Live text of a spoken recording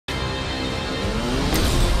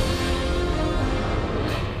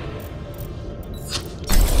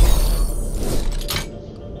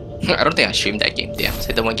I don't think I streamed that game. Damn,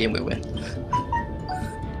 say the one game we win.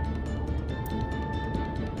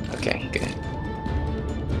 Okay, good.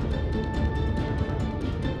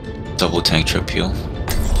 Double tank trip heal.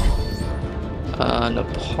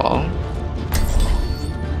 Nepal.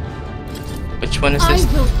 Which one is this?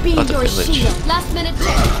 I will be Oh, the your village. shield. Last minute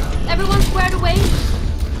check. Everyone squared away.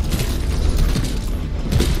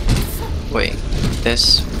 Wait,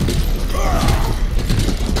 this.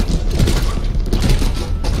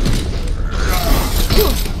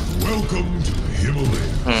 Welcome to the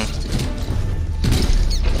Himalayas.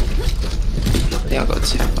 I think I'll go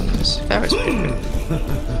tap on this. Farrah's pretty good.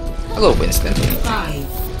 I'll go Winston. 5,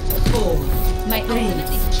 4, My ultimate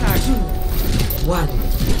is charged.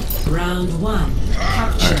 1. Round 1.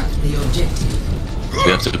 Capture the objective.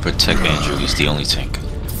 We have to protect Andrew, he's the only tank.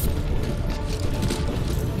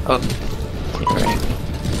 Oh, right.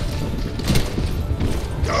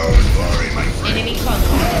 Don't worry, my friend. Enemy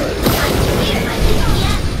contact.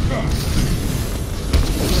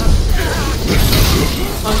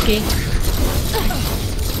 Okay.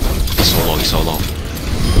 He's so low.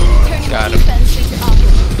 Got him. Defense into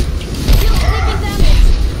offense. Shield taking damage.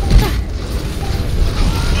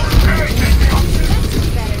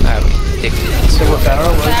 I have a dick. So what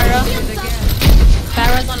Farrah was?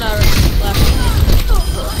 Farah's on our left.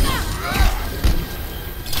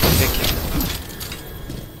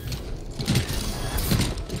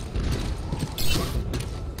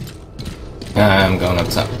 I'm going up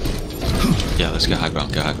top. Yeah, let's get high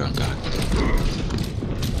ground, get high ground, get high ground.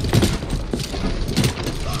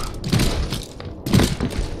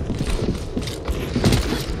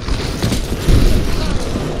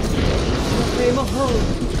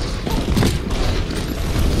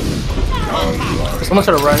 There's someone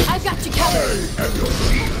to the right. I've got you covered.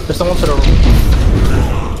 There's someone to the right.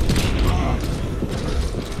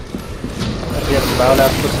 Yeah, bow down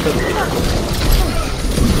footsteps.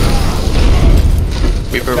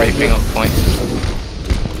 Reaper raping on point.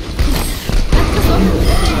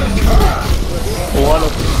 One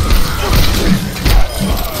of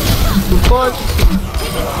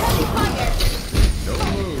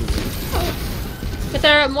But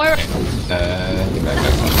there are more. get back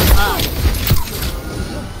up.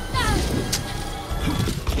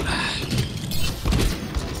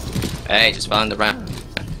 Hey, just found the round.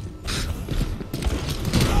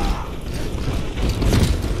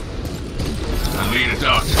 I need a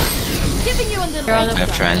doctor. Giving you a little. They're on the I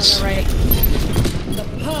have trans. right.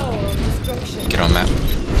 Get on map.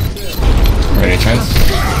 Ready, trans?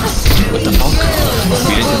 What the fuck?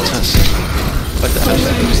 We didn't test. What the hell is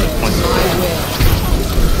that? Who's the point?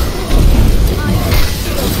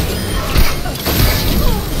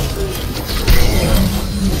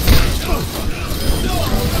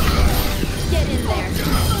 Get in there.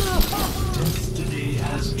 Destiny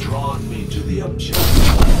has drawn me to the objective.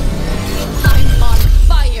 I'm on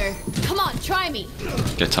fire. Come on, try me.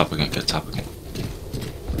 Get top again, get top again.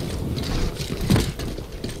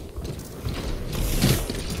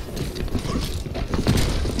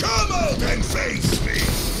 Come out and face me.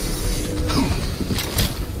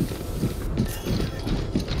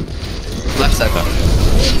 Left side button.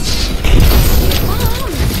 Come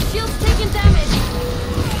on. Shield's taking damage.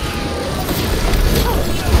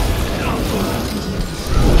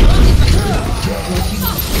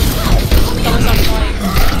 Someone's on point.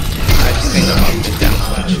 I just think I'm up and down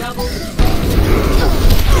flash.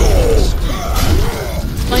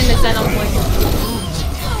 Playing the Zen on point.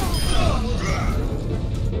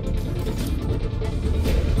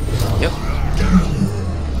 Yep.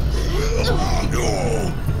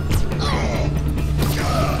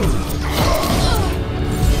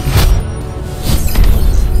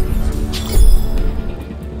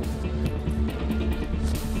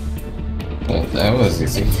 Well, that was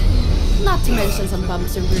easy. Not to mention some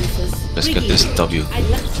bumps and bruises. Let's get this W. I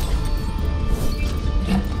left.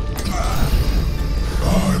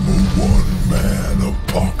 I'm a one-man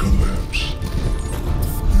apocalypse.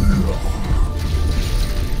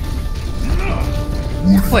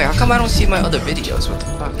 Wait, how come I don't see my other videos? What the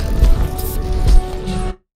fuck?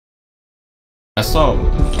 I saw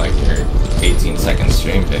like your 18-second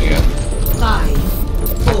stream video. 5, I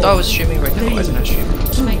 4, thought I was streaming right now. Why isn't I streaming?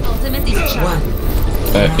 My ultimate is charged.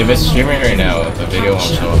 1. But if it's streaming right now, the video won't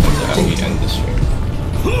show up until we end the stream.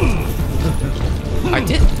 I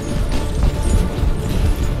did.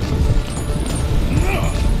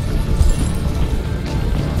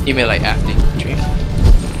 You mean like after the stream?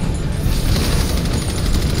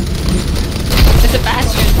 It's a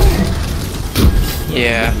bastion.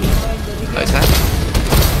 Yeah. Oh, it's that?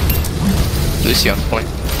 Lucy on point.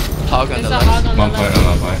 Hog on There's the a left. hog on the One point left. on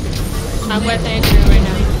that point. I'm with Andrew right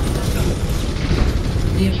now.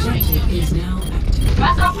 The objective is now active.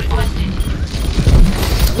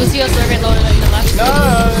 Lucio circuit loaded in the left.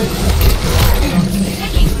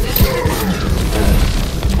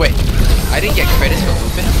 Wait, I didn't get credits for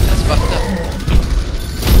moving him? That's fucked up.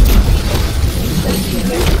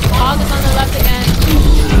 Hog is on the left again.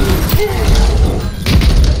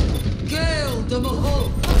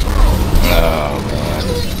 Oh man.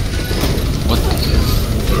 What the?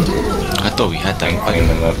 I thought we had that. Fucking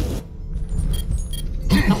them up.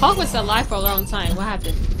 The hog was alive for a long time. What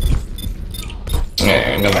happened?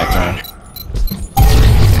 Yeah, go back time.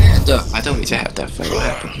 I thought we did have that fight. What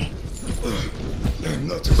happened?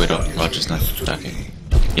 Wait up, Roger's not attacking.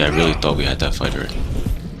 Yeah, I really thought we had that fight already.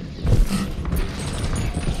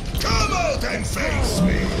 Come out and face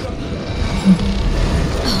me.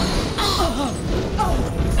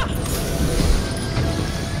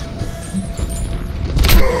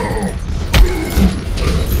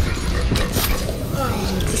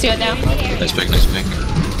 Lucio down. Nice pick, nice pick.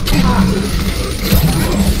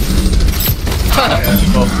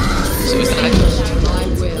 Suicide.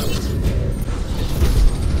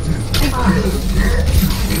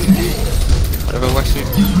 Whatever works for you.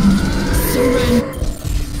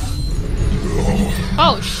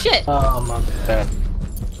 Oh shit! Oh my bad.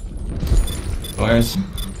 Where's?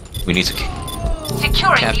 We need to.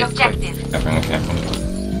 Securing Cap the it quick. objective. Careful.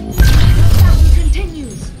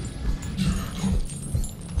 Continues.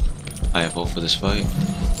 I vote for this fight.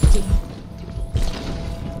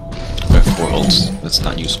 We have 4 ults. Let's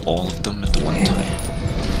not use all of them at the one time.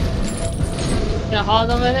 The hog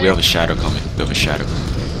over there? We have a shadow coming. We have a shadow.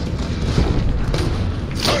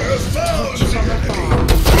 I have found the enemy.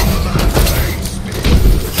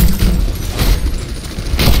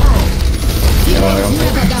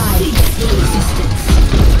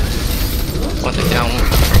 Want it down.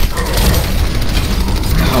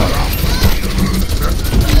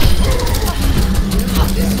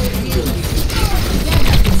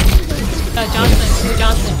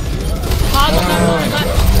 Johnson. Hog on the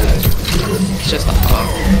left. It's just a hog.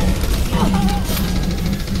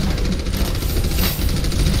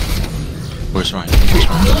 Where's Ryan? Where's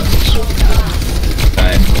Ryan?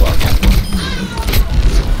 Alright, well,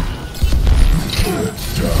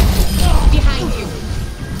 Behind you.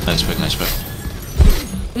 Nice pick, nice pick.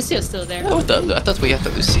 Lucio's still there. Oh, I thought we had the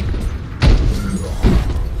Lucy.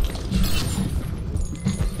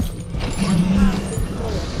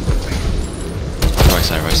 Right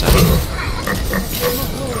side, right side.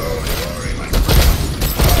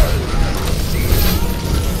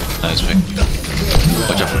 Nice pick.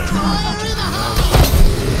 Watch out.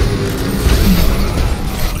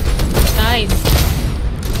 Nice.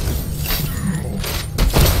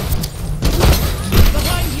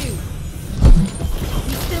 Behind you.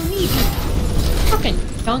 We still need you. Fucking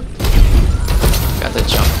junk. Got the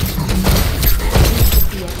jump.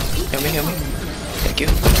 Heal me. Thank you.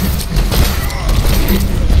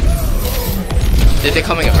 They're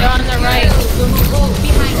coming They're around. on the right.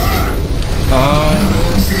 Behind you.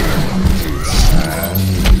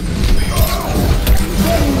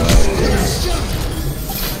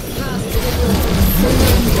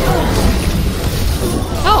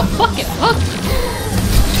 Oh, fucking hook.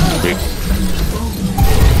 Big.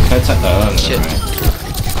 that's oh, Shit.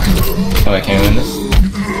 Oh, I can't win this?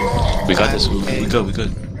 We got this. We good. We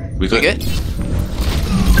We good. good?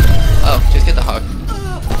 Oh, just get the hog.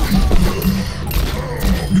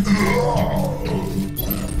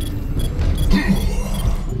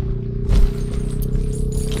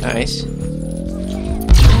 Nice.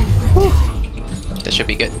 That should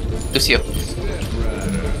be good. Lucio.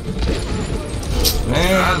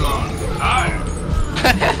 Man.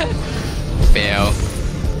 Fail.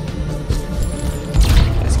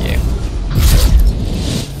 This game.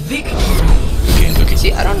 Good game.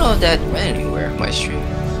 See, I don't know if that went anywhere, my stream.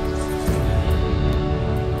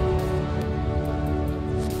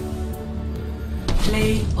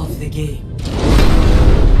 Play of the game.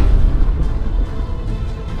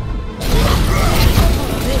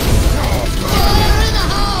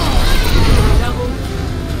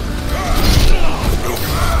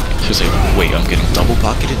 She was like, wait, I'm getting double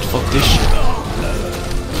pocketed? Fuck this shit.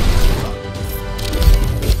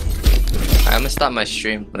 I'm gonna stop my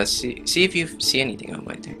stream. Let's see if you see anything on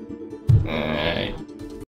my thing. Alright.